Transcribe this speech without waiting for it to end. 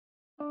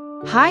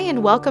Hi,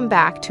 and welcome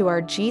back to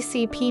our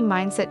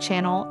GCP-Mindset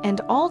channel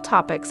and all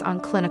topics on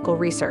clinical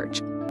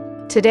research.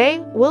 Today,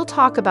 we'll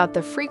talk about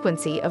the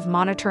frequency of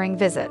monitoring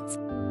visits.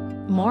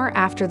 More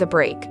after the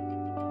break.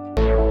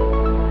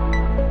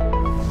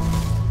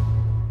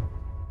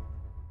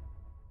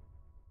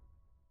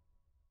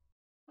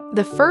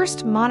 The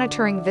first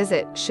monitoring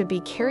visit should be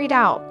carried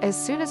out as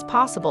soon as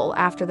possible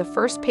after the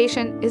first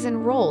patient is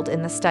enrolled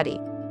in the study.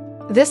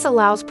 This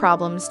allows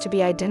problems to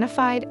be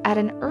identified at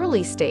an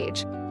early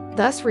stage,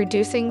 thus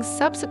reducing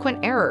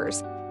subsequent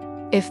errors.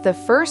 If the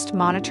first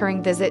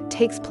monitoring visit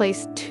takes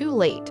place too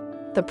late,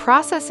 the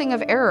processing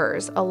of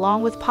errors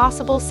along with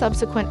possible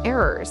subsequent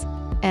errors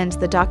and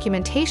the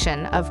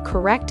documentation of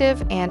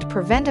corrective and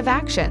preventive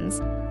actions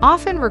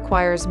often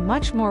requires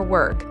much more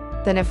work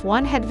than if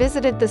one had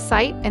visited the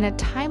site in a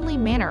timely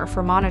manner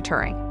for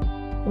monitoring.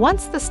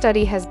 Once the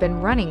study has been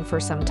running for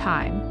some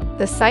time,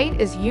 the site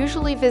is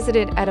usually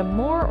visited at a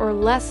more or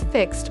less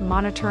fixed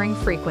monitoring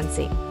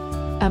frequency.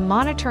 A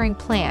monitoring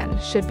plan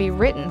should be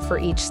written for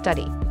each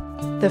study.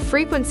 The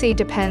frequency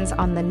depends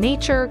on the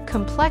nature,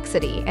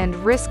 complexity, and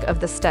risk of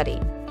the study.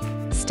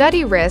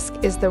 Study risk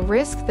is the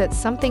risk that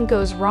something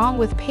goes wrong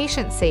with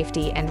patient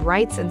safety and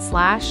rights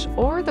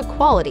or the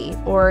quality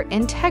or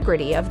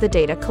integrity of the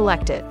data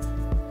collected.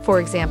 For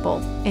example,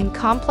 in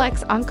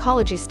complex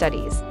oncology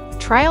studies,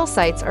 trial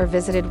sites are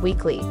visited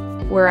weekly,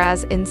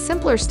 whereas in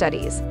simpler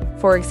studies,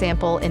 for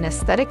example in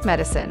aesthetic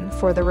medicine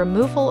for the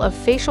removal of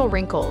facial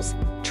wrinkles,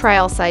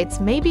 trial sites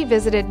may be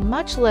visited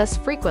much less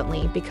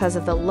frequently because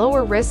of the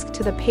lower risk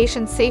to the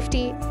patient's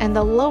safety and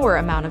the lower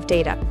amount of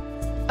data.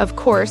 Of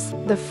course,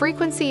 the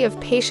frequency of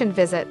patient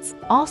visits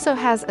also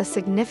has a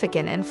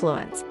significant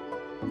influence.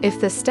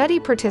 If the study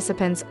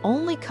participants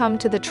only come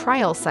to the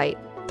trial site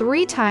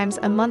 3 times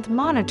a month,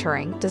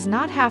 monitoring does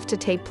not have to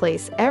take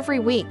place every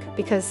week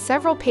because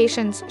several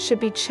patients should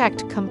be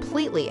checked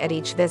completely at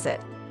each visit.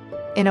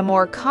 In a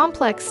more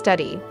complex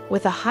study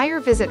with a higher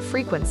visit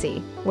frequency,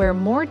 where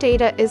more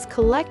data is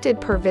collected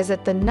per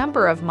visit, the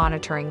number of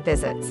monitoring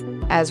visits,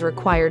 as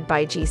required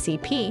by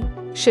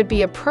GCP, should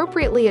be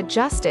appropriately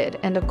adjusted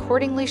and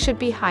accordingly should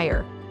be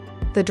higher.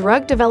 The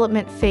drug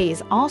development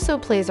phase also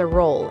plays a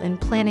role in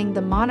planning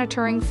the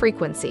monitoring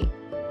frequency.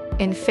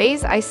 In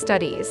Phase I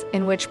studies,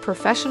 in which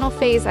professional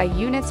Phase I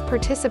units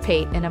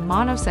participate in a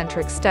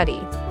monocentric study,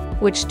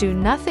 which do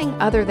nothing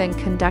other than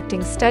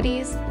conducting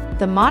studies,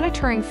 the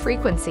monitoring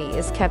frequency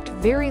is kept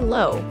very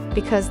low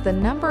because the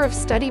number of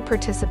study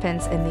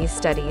participants in these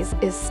studies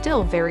is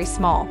still very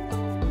small.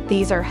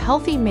 These are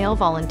healthy male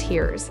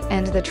volunteers,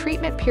 and the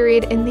treatment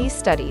period in these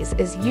studies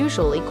is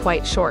usually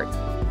quite short.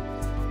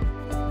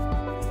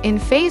 In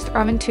Phase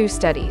I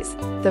studies,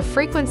 the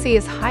frequency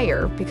is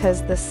higher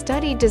because the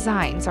study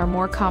designs are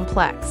more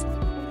complex.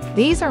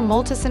 These are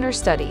multicenter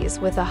studies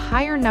with a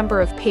higher number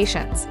of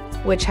patients,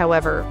 which,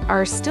 however,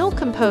 are still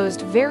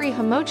composed very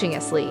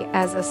homogeneously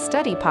as a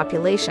study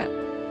population.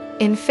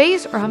 In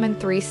Phase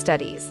I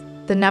studies,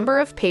 the number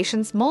of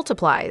patients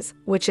multiplies,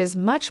 which is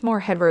much more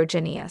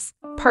heterogeneous,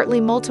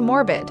 partly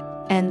multimorbid,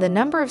 and the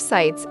number of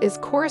sites is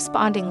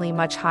correspondingly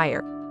much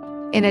higher.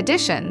 In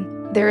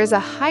addition, there is a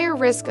higher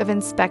risk of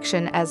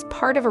inspection as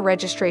part of a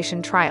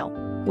registration trial,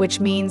 which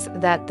means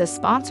that the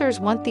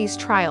sponsors want these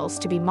trials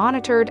to be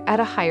monitored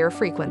at a higher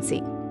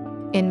frequency.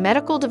 In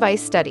medical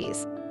device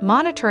studies,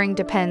 monitoring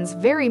depends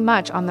very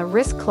much on the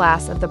risk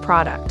class of the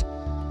product.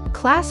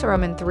 Class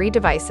III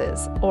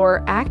devices,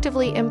 or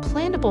actively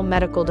implantable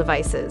medical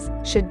devices,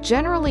 should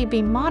generally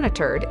be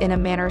monitored in a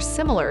manner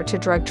similar to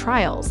drug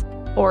trials,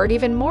 or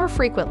even more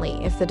frequently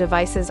if the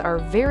devices are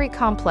very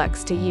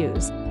complex to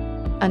use.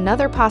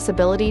 Another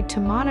possibility to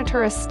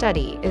monitor a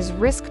study is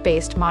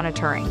risk-based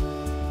monitoring.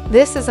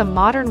 This is a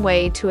modern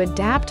way to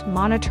adapt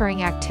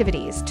monitoring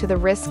activities to the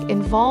risk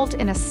involved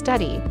in a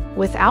study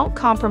without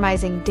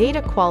compromising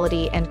data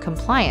quality and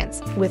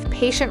compliance with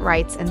patient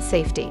rights and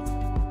safety.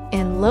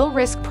 In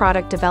low-risk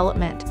product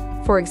development,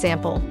 for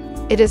example,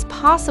 it is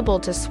possible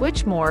to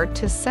switch more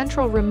to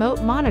central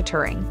remote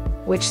monitoring,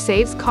 which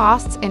saves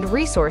costs and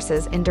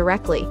resources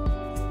indirectly.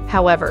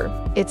 However,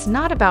 it's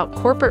not about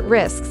corporate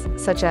risks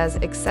such as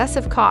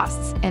excessive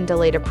costs and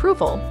delayed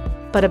approval,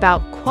 but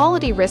about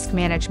quality risk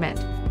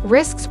management,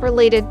 risks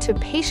related to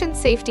patient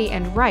safety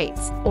and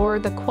rights, or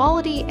the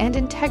quality and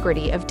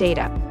integrity of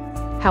data.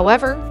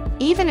 However,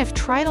 even if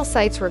trial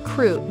sites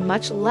recruit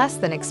much less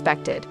than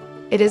expected,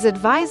 it is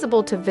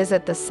advisable to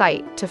visit the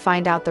site to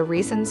find out the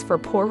reasons for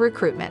poor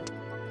recruitment.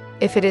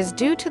 If it is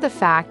due to the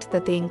fact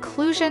that the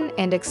inclusion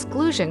and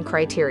exclusion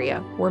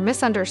criteria were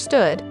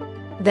misunderstood,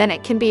 then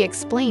it can be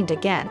explained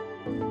again.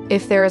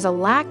 If there is a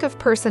lack of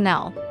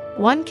personnel,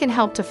 one can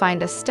help to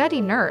find a study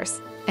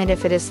nurse, and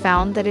if it is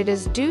found that it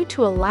is due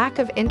to a lack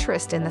of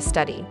interest in the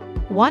study,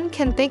 one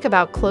can think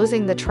about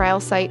closing the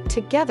trial site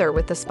together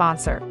with the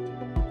sponsor.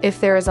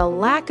 If there is a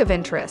lack of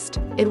interest,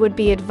 it would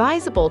be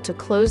advisable to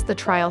close the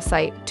trial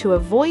site to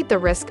avoid the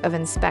risk of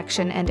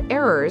inspection and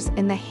errors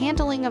in the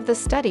handling of the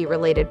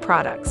study-related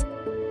products.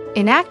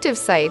 Inactive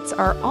sites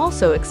are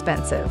also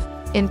expensive,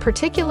 in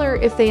particular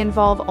if they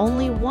involve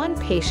only one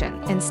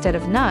patient instead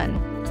of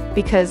none,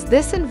 because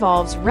this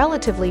involves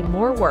relatively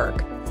more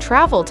work,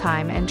 travel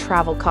time, and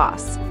travel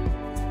costs.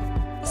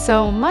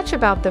 So much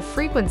about the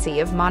frequency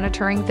of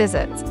monitoring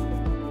visits.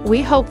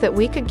 We hope that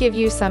we could give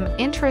you some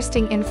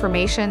interesting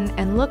information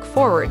and look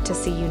forward to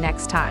see you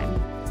next time,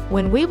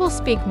 when we will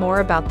speak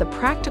more about the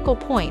practical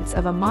points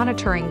of a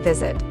monitoring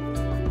visit.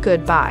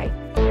 Goodbye.